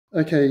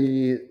Okay,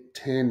 year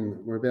 10,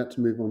 we're about to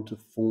move on to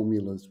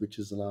formulas, which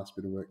is the last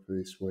bit of work for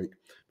this week.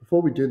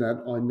 Before we do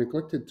that, I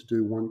neglected to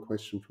do one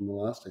question from the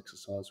last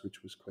exercise,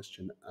 which was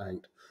question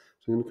 8.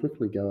 So I'm going to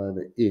quickly go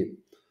over it.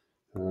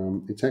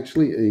 It's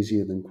actually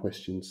easier than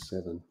question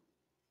 7.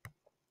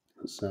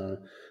 So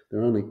there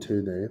are only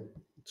 2 there.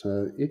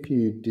 So if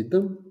you did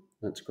them,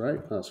 that's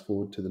great. Fast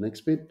forward to the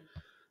next bit.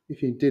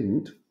 If you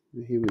didn't,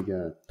 here we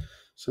go.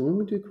 So when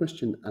we do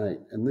question 8,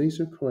 and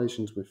these are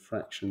equations with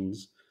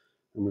fractions,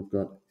 and we've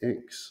got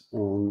x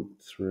on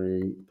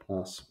 3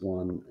 plus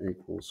 1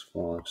 equals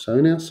 5. So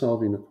in our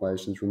solving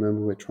equations,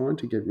 remember we're trying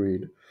to get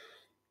rid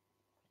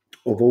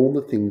of all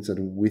the things that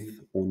are with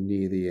or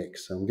near the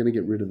x. So I'm going to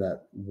get rid of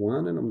that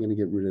 1 and I'm going to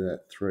get rid of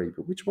that 3.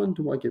 But which one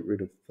do I get rid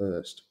of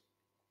first?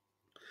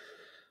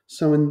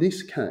 So in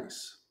this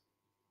case,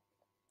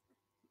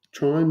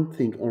 try and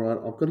think, all right,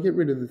 I've got to get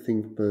rid of the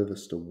thing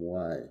furthest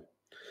away.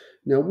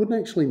 Now, it wouldn't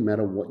actually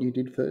matter what you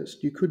did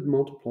first. You could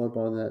multiply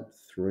by that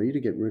 3 to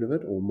get rid of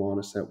it, or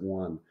minus that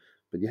 1.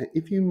 But yeah,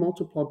 if you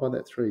multiply by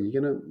that 3,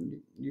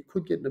 you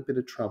could get in a bit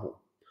of trouble.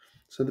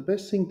 So the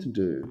best thing to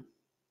do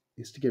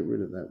is to get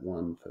rid of that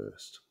 1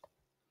 first.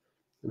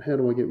 And how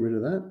do I get rid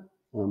of that?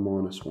 I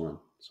minus 1.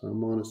 So I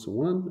minus the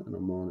 1 and I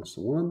minus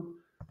the 1.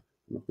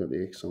 And I've got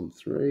the x on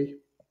 3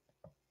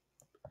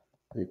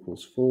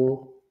 equals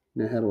 4.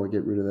 Now how do I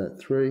get rid of that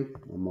 3?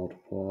 I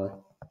multiply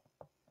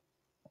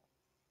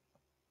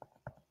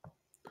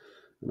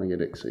and I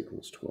get x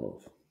equals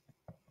 12.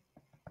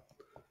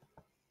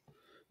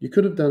 You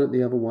could have done it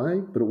the other way,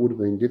 but it would have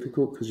been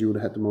difficult because you would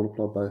have had to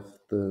multiply both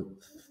the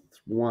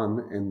 1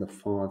 and the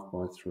 5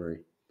 by 3.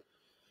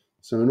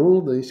 So in all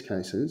of these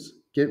cases,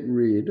 get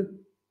rid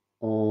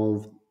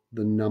of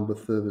the number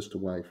furthest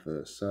away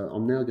first. So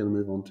I'm now going to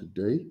move on to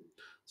D.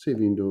 See if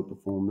you can do it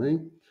before me.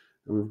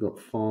 And we've got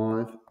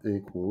 5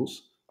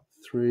 equals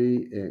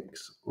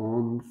 3x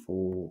on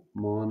 4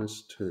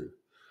 minus 2.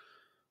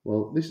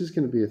 Well, this is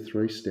going to be a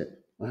 3-step.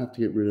 I have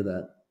to get rid of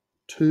that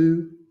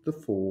 2, the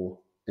 4,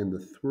 and the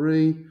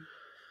 3.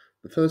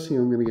 The first thing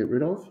I'm going to get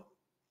rid of,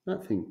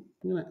 that thing.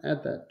 I'm going to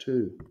add that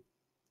 2.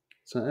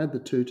 So add the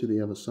 2 to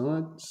the other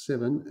side.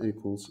 7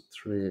 equals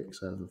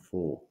 3x over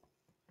 4.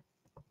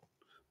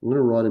 I'm going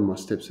to write in my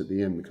steps at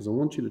the end because I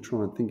want you to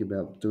try and think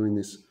about doing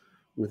this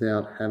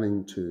without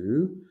having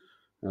to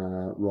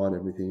write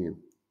everything in.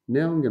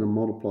 Now I'm going to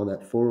multiply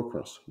that 4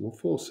 across. Well,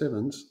 4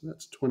 sevens,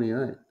 that's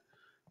 28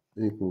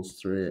 equals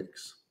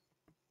 3x.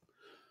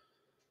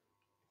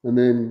 And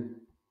then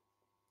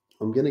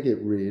I'm going to get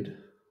rid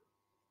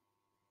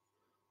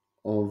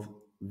of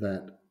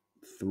that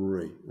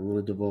 3. I'm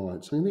going to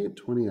divide. So I'm going to get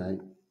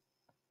 28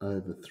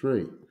 over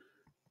 3.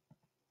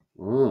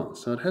 Oh,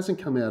 so it hasn't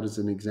come out as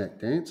an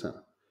exact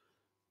answer.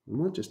 I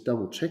might just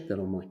double check that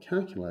on my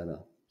calculator.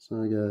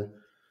 So I go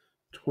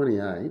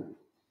 28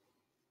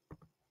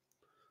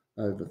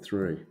 over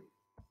 3.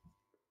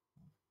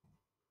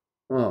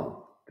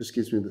 Oh, this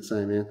gives me the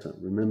same answer.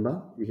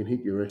 Remember, you can hit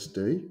your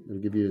SD.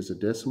 It'll give you as a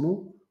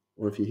decimal.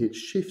 Or if you hit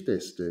Shift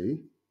SD,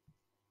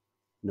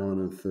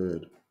 9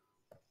 1/3.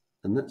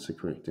 And that's the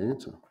correct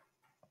answer.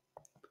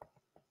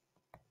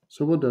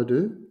 So what did I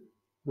do?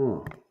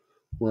 Oh,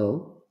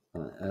 well,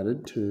 I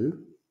added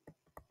 2.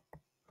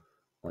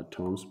 I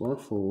times by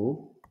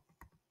 4.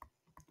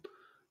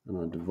 And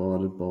I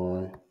divided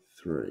by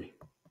 3.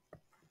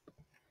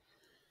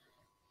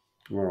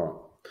 All right.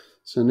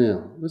 So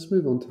now let's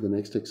move on to the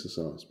next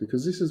exercise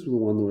because this is the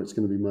one where it's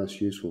going to be most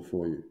useful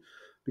for you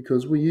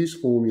because we use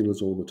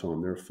formulas all the time.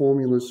 There are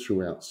formulas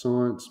throughout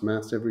science,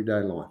 maths,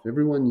 everyday life.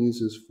 Everyone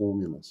uses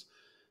formulas.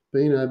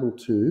 Being able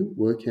to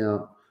work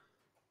out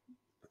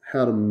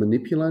how to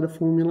manipulate a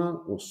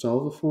formula or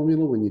solve a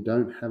formula when you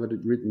don't have it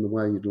written the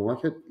way you'd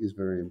like it is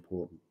very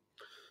important.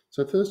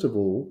 So first of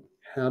all,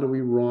 how do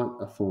we write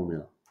a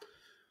formula?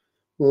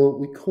 Well,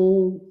 we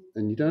call,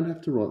 and you don't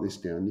have to write this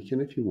down, you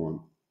can if you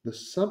want, the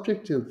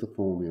subject of the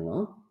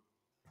formula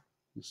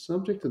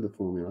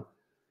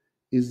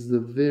is the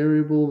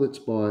variable that's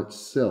by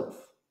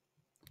itself.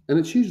 And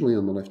it's usually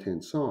on the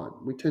left-hand side.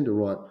 We tend to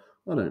write,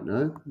 I don't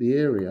know, the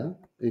area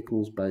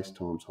equals base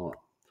times height.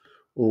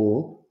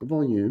 Or the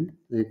volume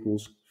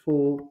equals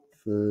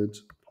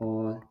 4/3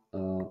 pi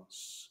r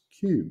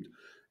cubed.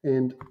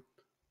 And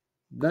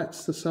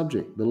that's the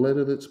subject, the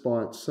letter that's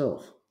by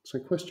itself. So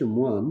question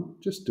 1,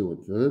 just do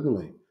it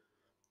verbally.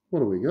 What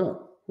do we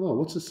got? Oh,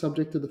 what's the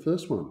subject of the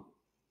first one?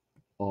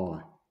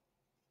 I.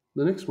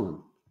 The next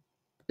one,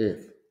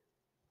 F.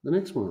 The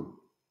next one,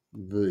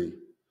 V.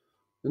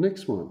 The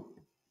next one,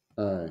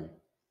 A,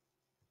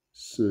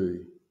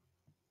 C,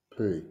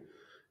 P.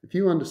 If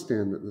you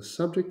understand that the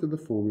subject of the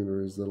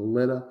formula is the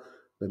letter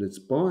that it's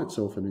by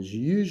itself and is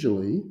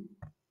usually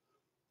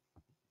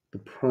the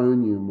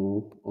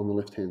pronumeral on the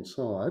left-hand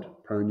side,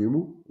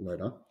 pronumeral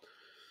letter.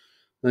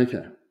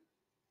 Okay.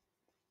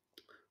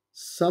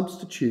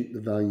 Substitute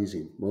the values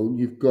in. Well,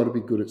 you've got to be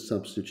good at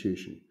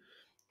substitution.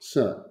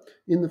 So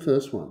in the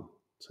first one,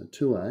 so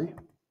 2A,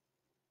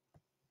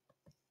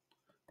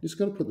 you just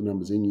got to put the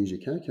numbers in, use your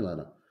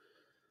calculator.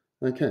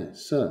 Okay,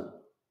 so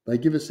they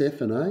give us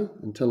F and A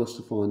and tell us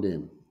to find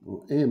M.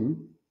 or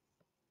M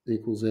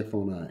equals F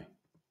on A.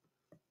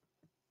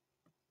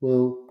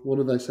 Well, what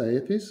do they say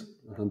F is?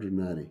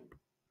 180.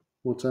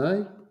 What's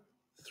A?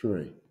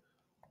 3.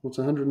 What's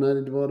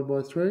 180 divided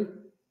by 3?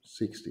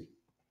 60.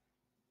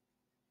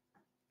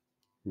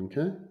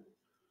 Okay?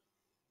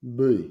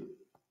 B,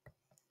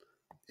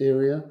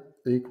 area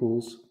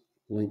equals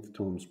length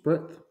times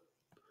breadth.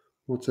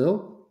 What's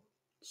L?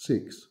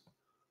 6.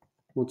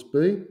 What's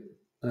B?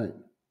 8.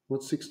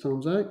 What's 6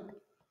 times 8?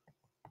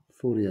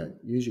 48.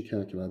 Use your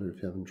calculator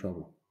if you're having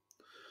trouble.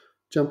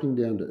 Jumping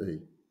down to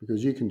E,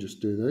 because you can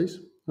just do these.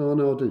 Oh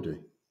no, I'll do D.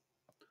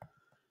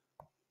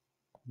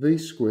 V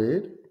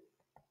squared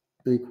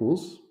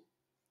equals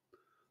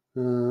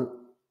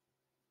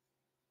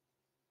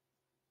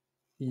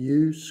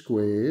U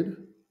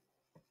squared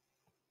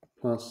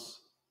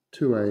plus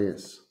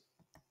 2AS.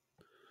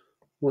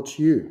 What's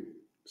U?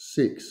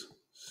 6.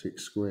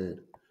 6 squared.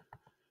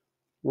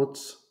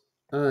 What's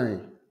A?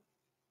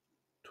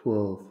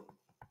 12.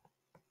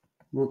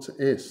 What's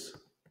S?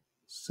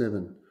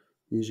 7.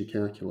 Use your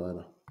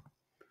calculator.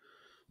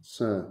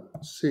 So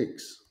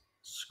 6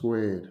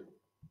 squared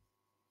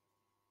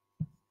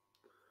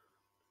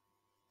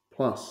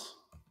plus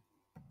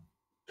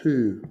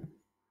 2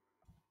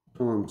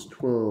 times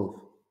 12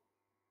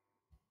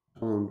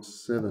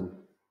 times 7,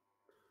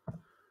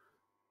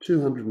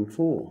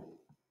 204.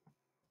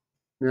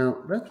 Now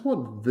that's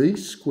what V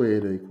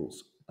squared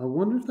equals. I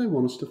wonder if they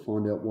want us to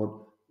find out what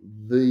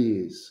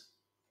V is.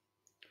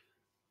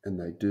 And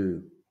they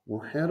do.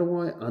 Well, how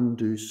do I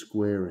undo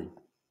squaring?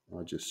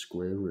 I just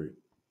square root.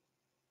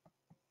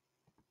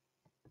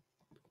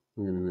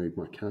 I'm going to need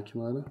my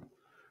calculator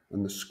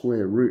and the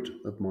square root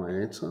of my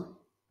answer.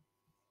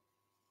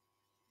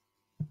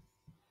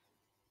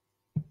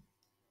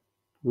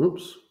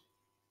 Whoops.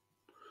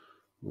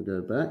 I'll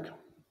go back.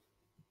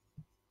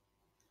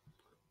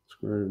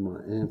 Square root of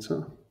my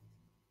answer.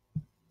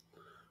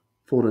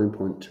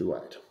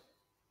 14.28.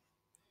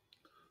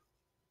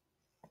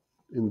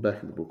 In the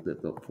back of the book,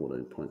 they've got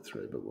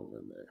 14.3, but we'll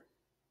go there.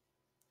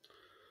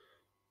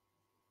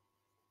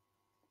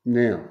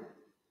 Now,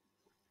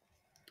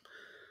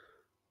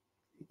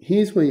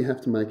 here's where you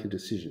have to make a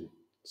decision.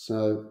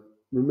 So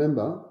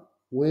remember,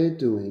 we're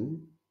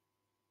doing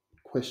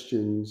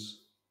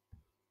questions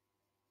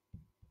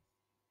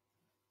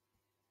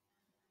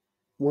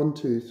 1,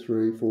 2,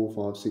 3,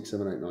 4, 5, 6,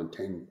 7, 8, 9,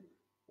 10,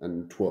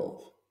 and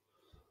 12.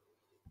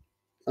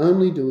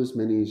 Only do as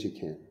many as you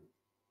can.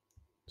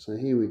 So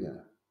here we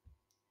go.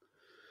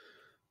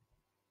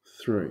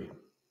 3.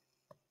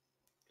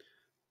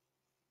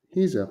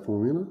 Here's our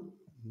formula.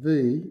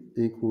 V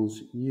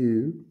equals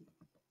U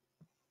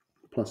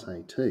plus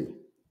AT.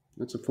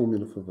 That's a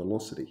formula for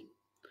velocity.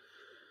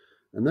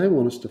 And they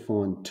want us to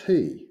find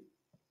T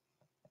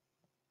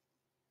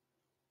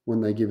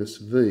when they give us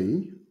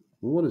V.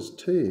 Well, what does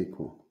T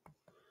equal?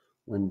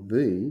 When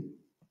V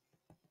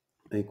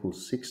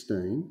equals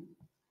 16,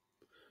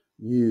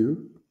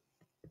 U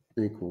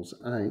equals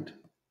 8,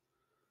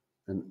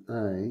 and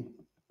A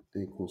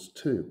equals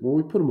 2. Well,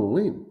 we put them all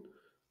in.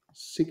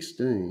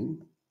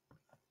 16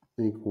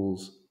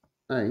 equals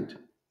 8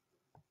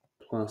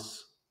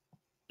 plus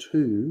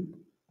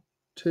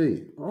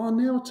 2t. Oh,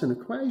 now it's an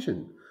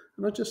equation,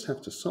 and I just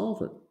have to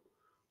solve it.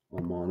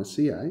 I minus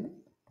the 8,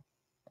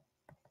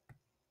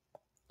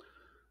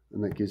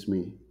 and that gives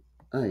me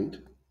 8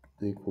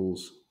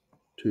 equals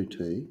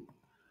 2t,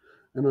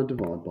 and I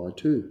divide by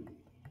 2,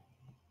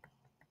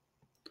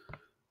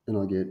 and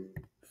I get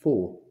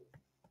 4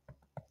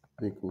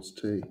 equals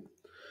t.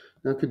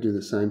 Now I could do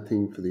the same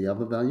thing for the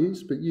other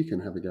values, but you can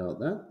have a go at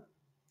that.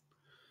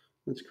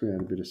 Let's create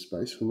a bit of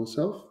space for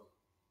myself.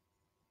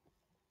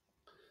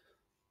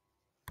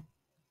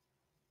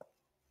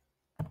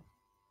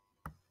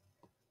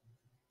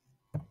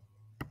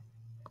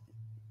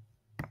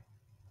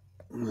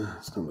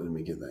 It's not letting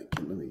me get that.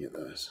 Let me get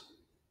those.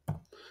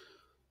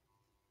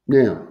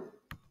 Now,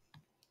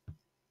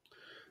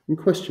 in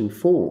question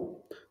 4,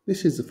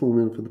 this is the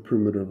formula for the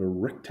perimeter of a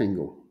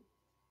rectangle.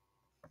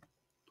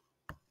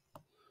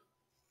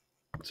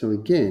 So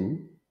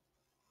again,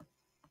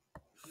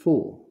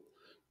 4.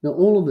 Now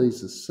all of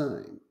these are the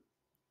same.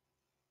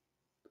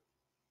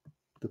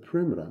 The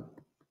perimeter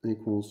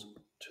equals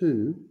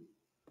 2.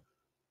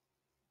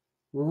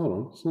 Well, hold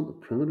on, it's not the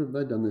perimeter.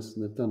 They've done this,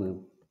 and they've done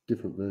a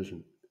different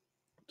version.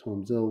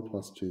 Times L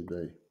plus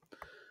 2B.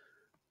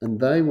 And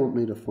they want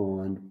me to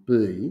find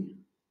B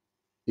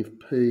if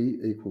P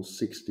equals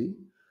 60.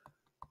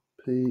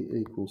 P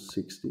equals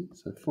 60.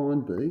 So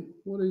find B.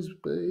 What is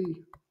B?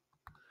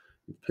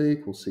 If P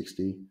equals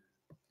 60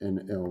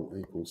 and L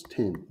equals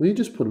 10. Well, you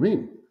just put them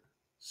in.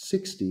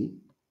 60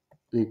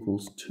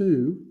 equals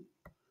 2,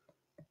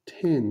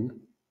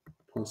 10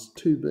 plus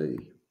 2B.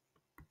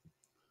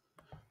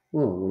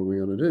 Well, what are we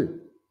going to do?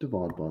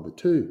 Divide by the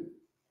 2.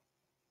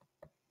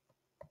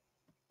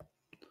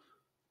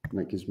 And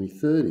that gives me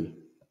 30.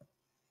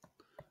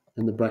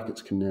 And the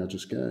brackets can now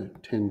just go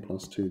 10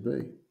 plus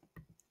 2B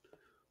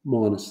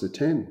minus the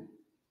 10.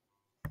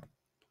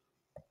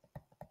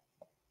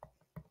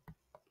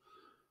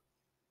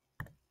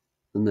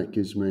 And and that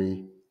gives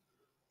me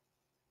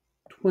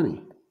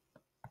 20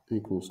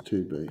 equals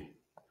 2b.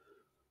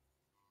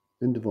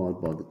 Then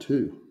divide by the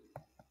 2.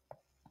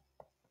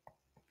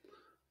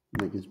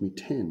 And that gives me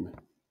 10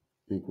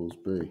 equals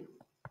b.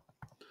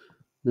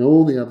 Now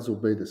all the others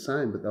will be the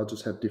same, but they'll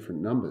just have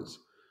different numbers.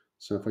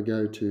 So if I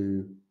go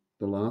to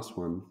the last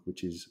one,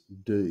 which is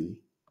D,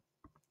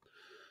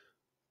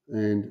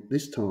 and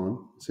this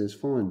time it says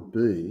find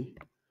B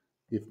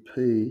if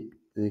P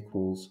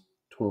equals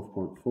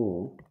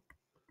 12.4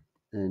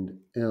 and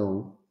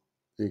L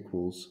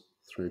equals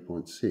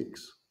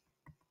 3.6.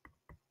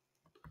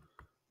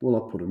 Well,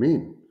 I'll put them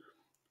in.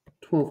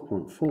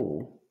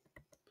 12.4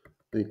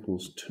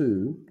 equals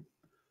 2,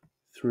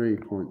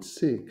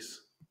 3.6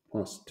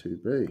 plus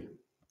 2b.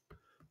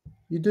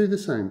 You do the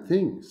same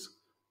things.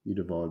 You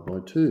divide by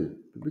 2.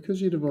 But because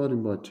you're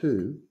dividing by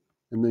 2,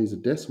 and these are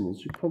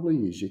decimals, you probably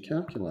use your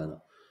calculator.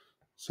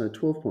 So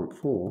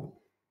 12.4,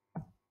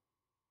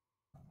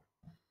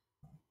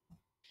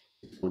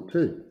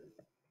 6.2.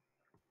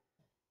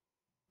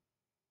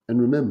 And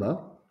remember,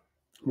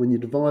 when you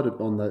divide it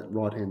on the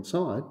right-hand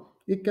side,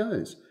 it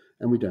goes.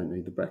 And we don't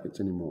need the brackets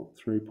anymore.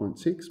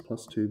 3.6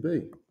 plus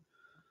 2b.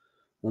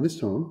 Now this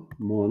time,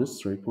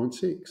 minus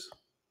 3.6.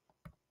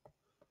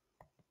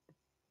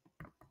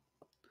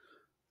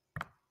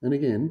 And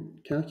again,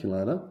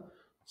 calculator,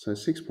 so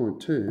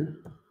 6.2,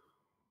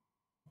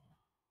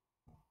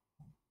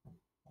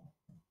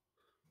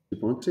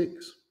 2.6.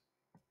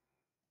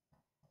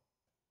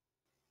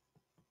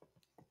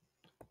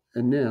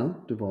 And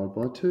now divide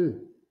by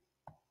 2.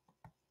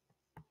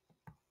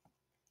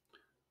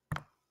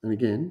 And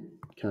again,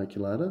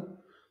 calculator,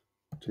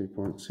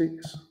 2.6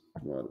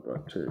 divided by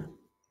 2,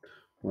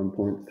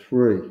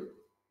 1.3.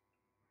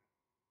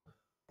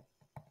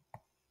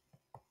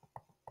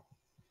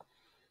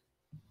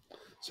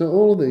 So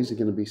all of these are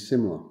going to be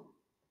similar.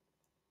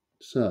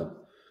 So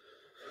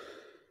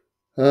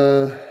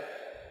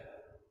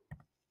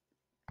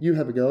you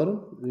have a go at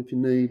them, and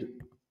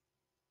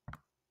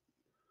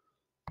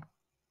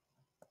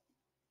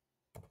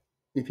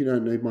if you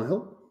don't need my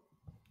help,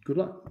 good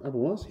luck.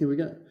 Otherwise, here we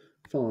go.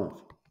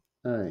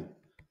 5a,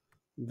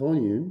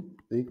 volume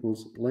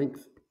equals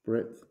length,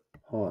 breadth,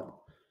 height.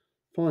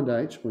 Find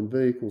h when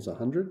v equals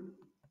 100,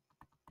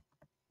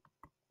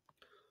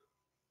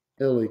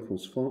 L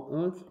equals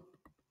 5.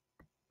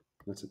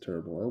 That's a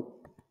terrible L.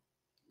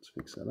 Let's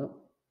fix that up.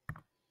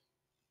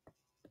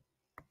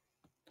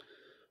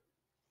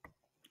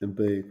 And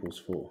b equals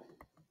 4.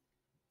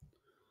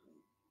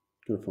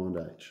 Got to find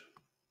h.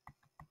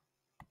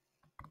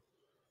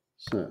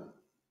 So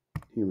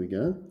here we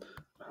go.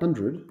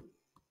 100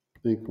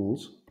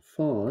 equals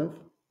 5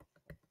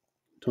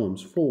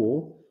 times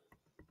 4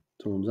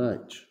 times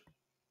h.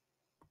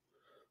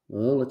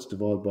 Well, let's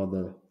divide by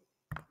the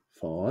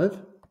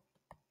 5.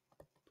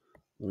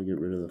 That'll get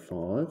rid of the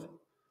 5.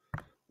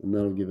 And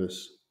that'll give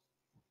us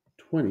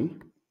 20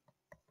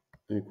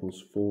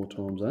 equals 4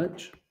 times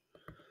h.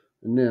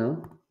 And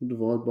now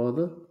divide by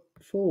the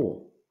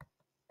 4.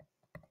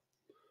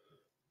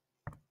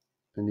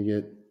 And you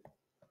get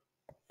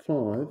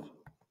 5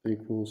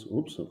 equals,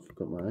 oops, I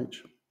forgot my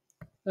h.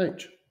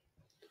 H.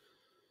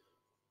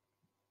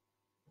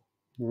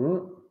 All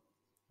right.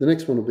 The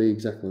next one will be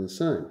exactly the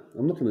same.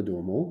 I'm not going to do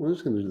them all. I'm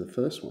just going to do the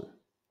first one.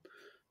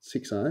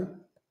 6a.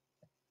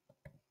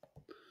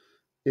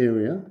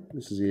 Area.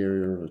 This is the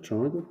area of a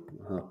triangle,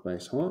 a half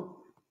base height.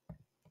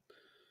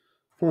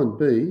 Find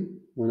b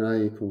when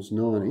a equals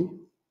 90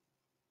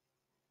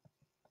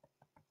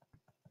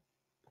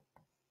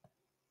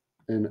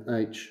 and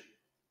h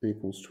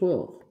equals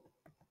 12.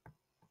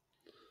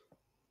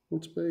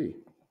 What's b?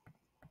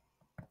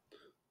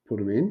 Put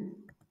them in.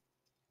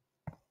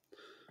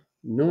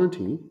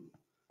 90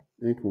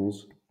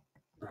 equals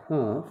a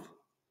half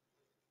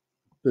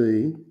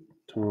b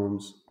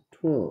times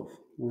 12.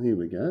 Well, here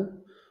we go.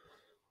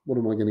 What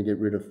am I going to get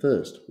rid of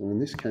first? Well, in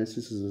this case,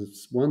 this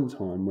is one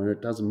time where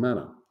it doesn't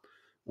matter.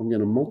 I'm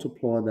going to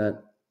multiply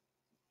that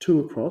 2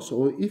 across,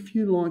 or if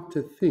you like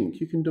to think,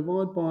 you can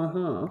divide by a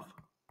half.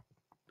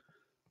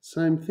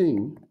 Same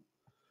thing.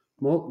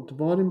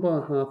 Dividing by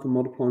a half and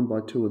multiplying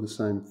by 2 are the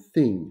same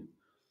thing.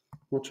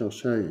 Watch, I'll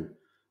show you.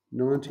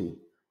 90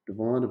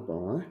 divided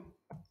by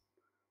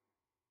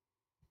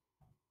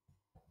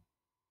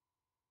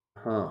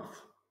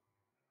half.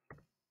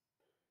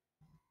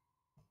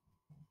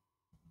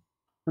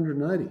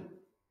 180.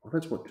 Well,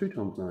 that's what 2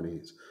 times 90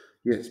 is.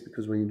 Yes,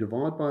 because when you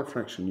divide by a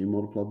fraction, you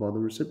multiply by the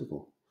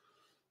reciprocal.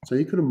 So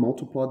you could have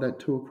multiplied that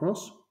 2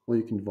 across, or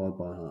you can divide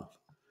by half.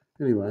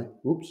 Anyway,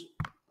 whoops,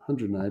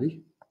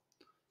 180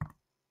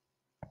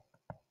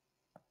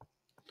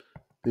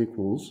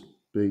 equals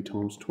b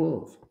times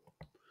 12.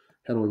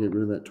 How do I get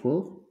rid of that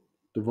 12?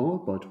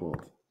 Divide by 12.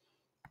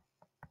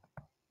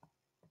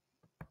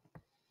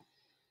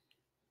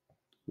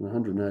 And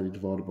 180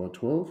 divided by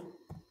 12,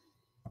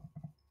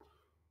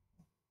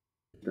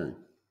 15.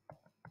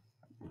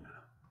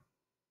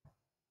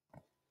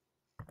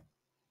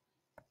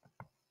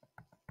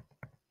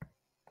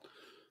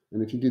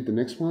 And if you did the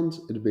next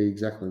ones, it'd be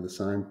exactly the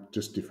same,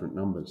 just different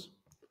numbers.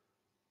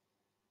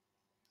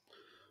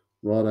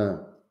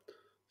 Righto.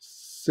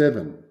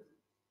 7.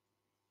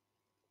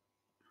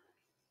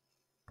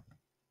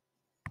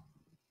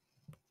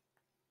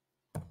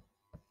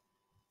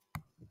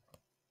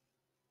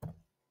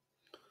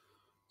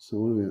 So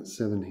what about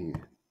 7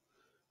 here?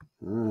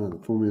 The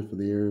formula for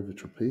the area of a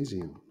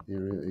trapezium.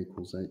 Area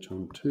equals h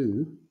on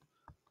 2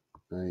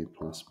 a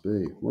plus b.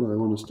 What do they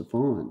want us to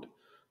find?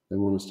 They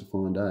want us to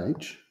find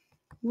h.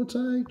 What's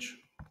h?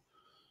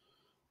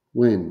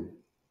 When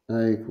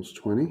a equals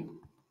 20,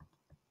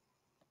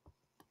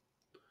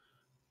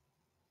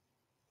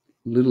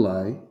 little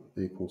a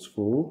equals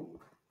 4,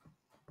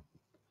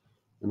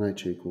 and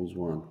h equals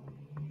 1.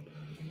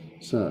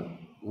 So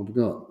I've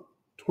got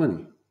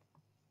 20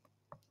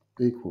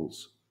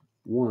 equals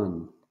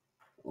 1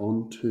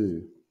 on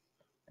 2,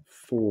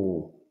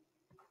 4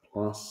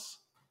 plus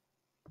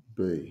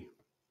b.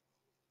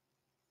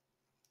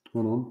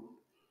 Hold on,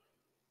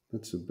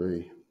 that's a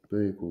b.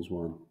 b equals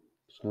 1.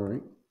 Sorry,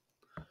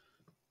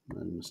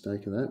 made a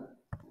mistake of that.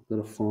 I've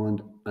got to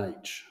find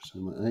h. So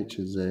my h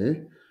is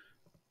there,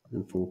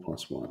 and 4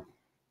 plus 1.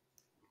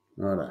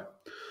 Righto.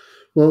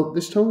 Well,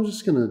 this time I'm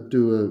just going to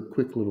do a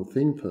quick little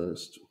thing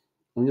first.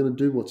 I'm going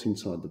to do what's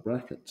inside the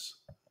brackets.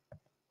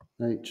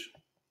 H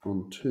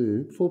on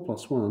 2, 4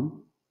 plus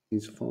 1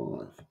 is 5.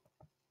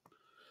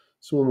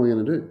 So what am I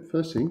going to do?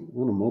 First thing, I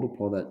want to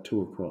multiply that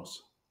 2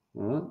 across.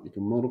 All right, you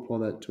can multiply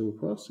that 2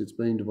 across. It's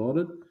being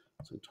divided.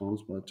 So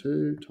times by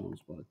 2, times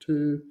by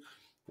 2.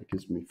 That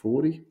gives me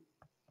 40.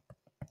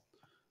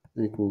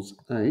 Equals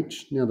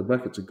h. Now the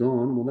brackets are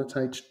gone. Well, that's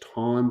h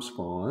times 5.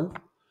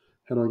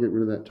 How do I get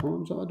rid of that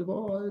times? I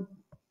divide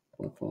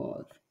by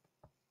 5.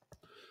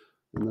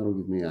 And that'll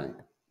give me 8.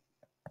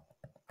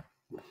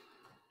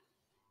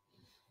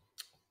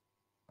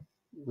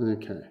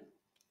 Okay.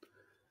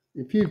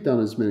 If you've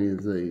done as many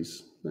of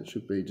these, that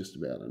should be just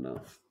about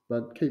enough.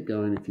 But keep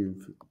going if you're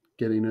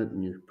getting it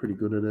and you're pretty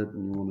good at it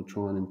and you want to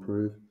try and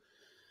improve.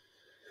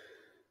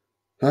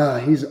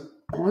 Here's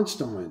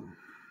Einstein.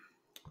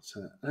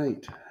 So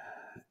 8.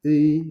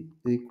 E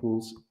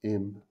equals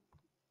mc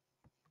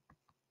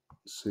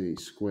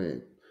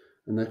squared.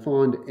 And they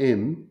find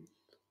m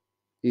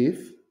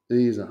if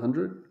E is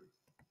 100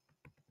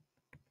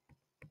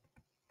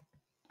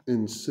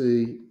 and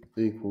C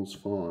equals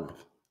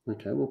 5.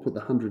 Okay, we'll put the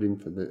 100 in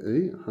for the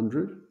E.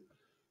 100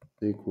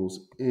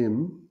 equals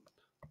m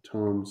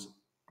times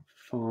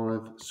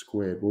 5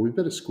 squared. Well, we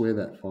better square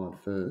that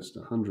 5 first.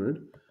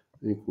 100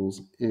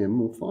 equals m.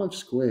 Well, 5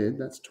 squared,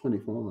 that's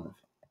 25.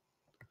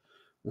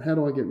 Well, how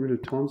do I get rid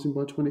of times in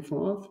by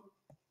 25?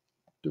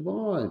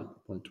 Divide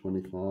by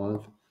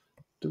 25.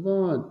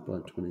 Divide by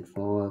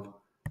 25.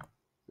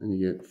 And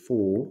you get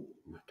 4.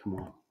 Come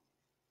on.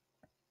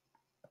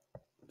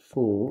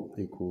 4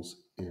 equals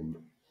m.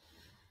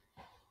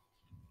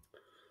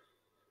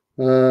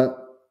 Look,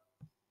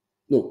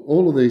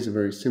 all of these are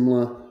very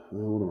similar.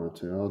 What am I up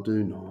to? I'll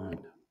do 9.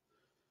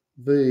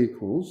 V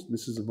equals,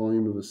 this is the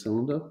volume of a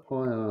cylinder,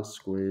 pi r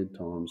squared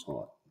times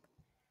height.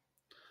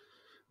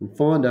 And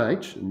find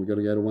h, and we've got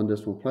to go to 1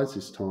 decimal place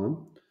this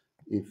time,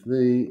 if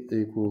V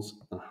equals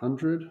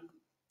 100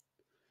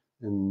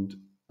 and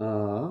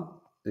r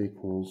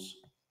equals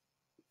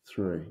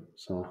 3.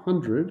 So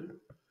 100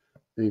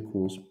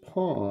 equals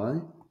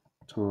pi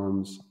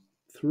times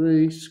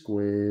 3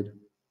 squared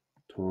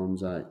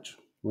times h.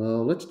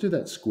 Well, let's do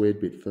that squared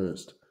bit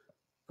first.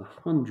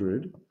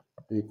 100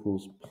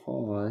 equals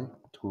pi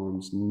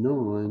times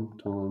 9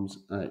 times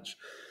h.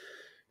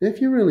 Now, if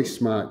you're really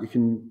smart, you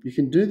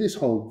can do this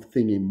whole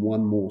thing in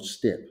one more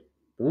step.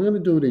 But I'm going to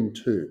do it in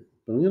 2.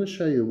 But I'm going to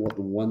show you what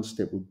the one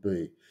step would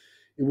be.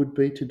 It would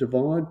be to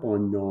divide by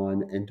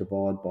 9 and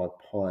divide by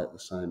pi at the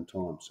same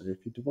time. So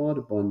if you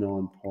divided by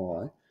 9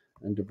 pi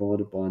and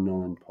divided by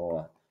 9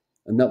 pi,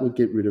 and that would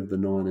get rid of the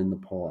 9 in the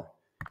pi.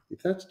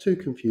 If that's too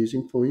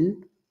confusing for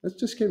you, let's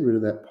just get rid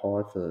of that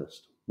pi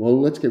first. Well,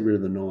 let's get rid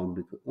of the 9.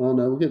 Because, oh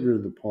no, we'll get rid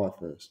of the pi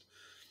first.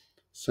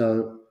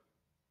 So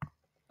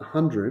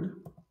 100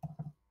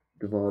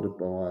 divided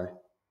by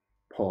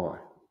pi.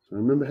 So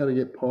remember how to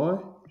get pi?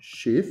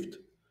 Shift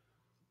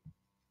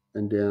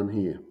and down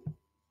here.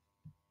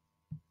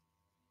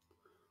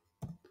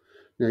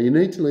 Now you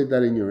need to leave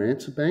that in your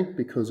answer bank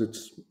because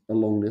it's a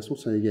long decimal.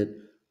 So you get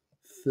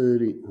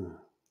 30,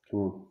 come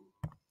on,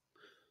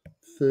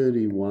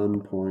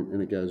 31 point,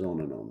 and it goes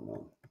on and on and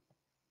on.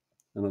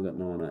 And I've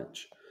got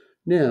 9h.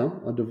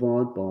 Now I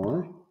divide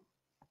by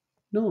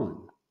 9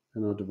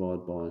 and I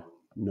divide by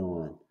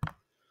 9.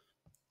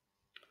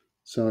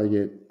 So I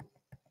get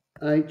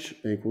h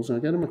equals, and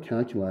I go to my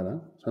calculator,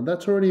 so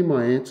that's already in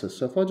my answer.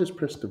 So if I just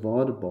press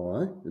divided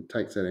by, it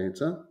takes that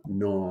answer,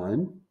 9,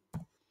 and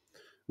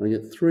I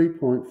get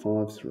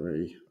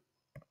 3.53,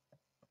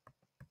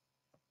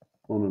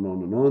 on and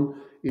on and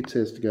on. It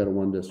says to go to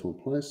 1 decimal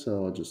place,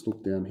 so I just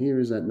look down here,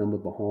 is that number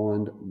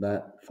behind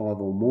that 5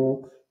 or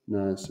more?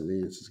 No, so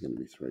the answer is going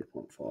to be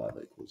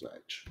 3.5 equals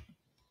h.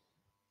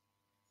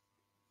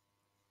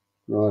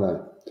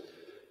 Righto.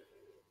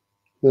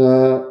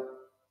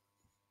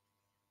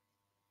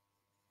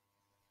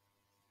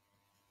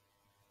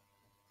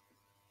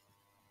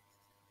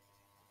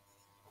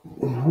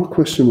 What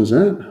question was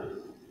that?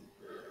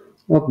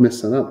 I've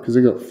messed that up because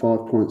I got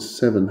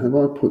 5.7. Have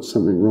I put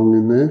something wrong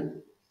in there?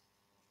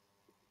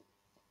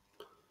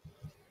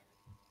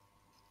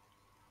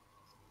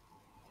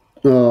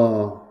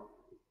 Oh,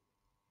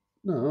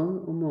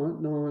 no, I'm right.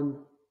 9.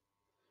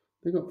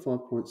 They got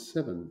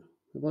 5.7.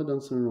 Have I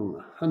done something wrong?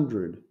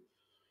 100.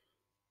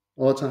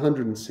 Oh, it's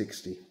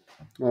 160.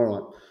 All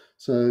right.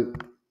 So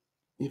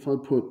if I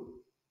put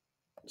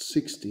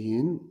 60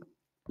 in,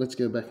 let's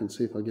go back and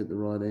see if I get the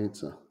right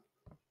answer.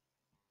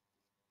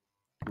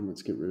 And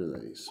let's get rid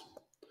of these.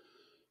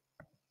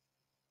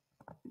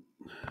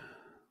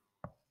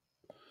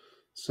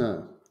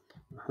 So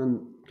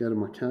go to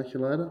my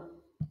calculator.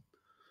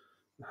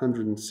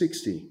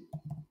 160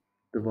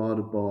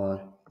 divided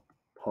by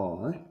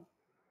pi,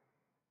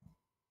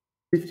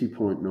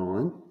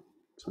 50.9.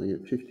 So I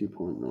get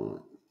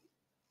 50.9.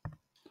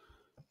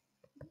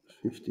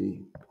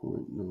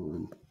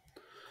 50.9.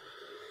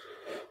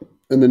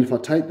 And then if I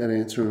take that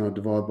answer and I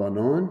divide by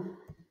 9,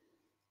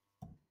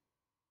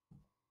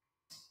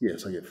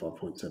 yes, I get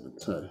 5.7.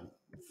 So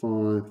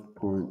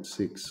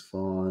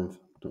 5.65 ...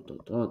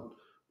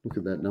 Look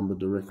at that number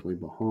directly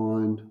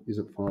behind. Is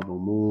it 5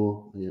 or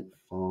more? I get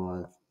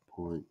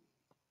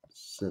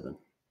 5.7.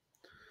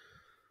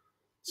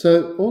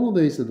 So all of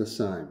these are the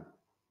same.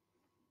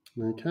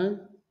 Okay.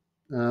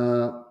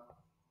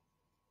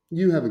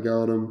 You have a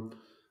go at them,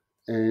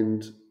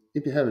 and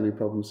if you have any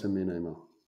problems, send me an email.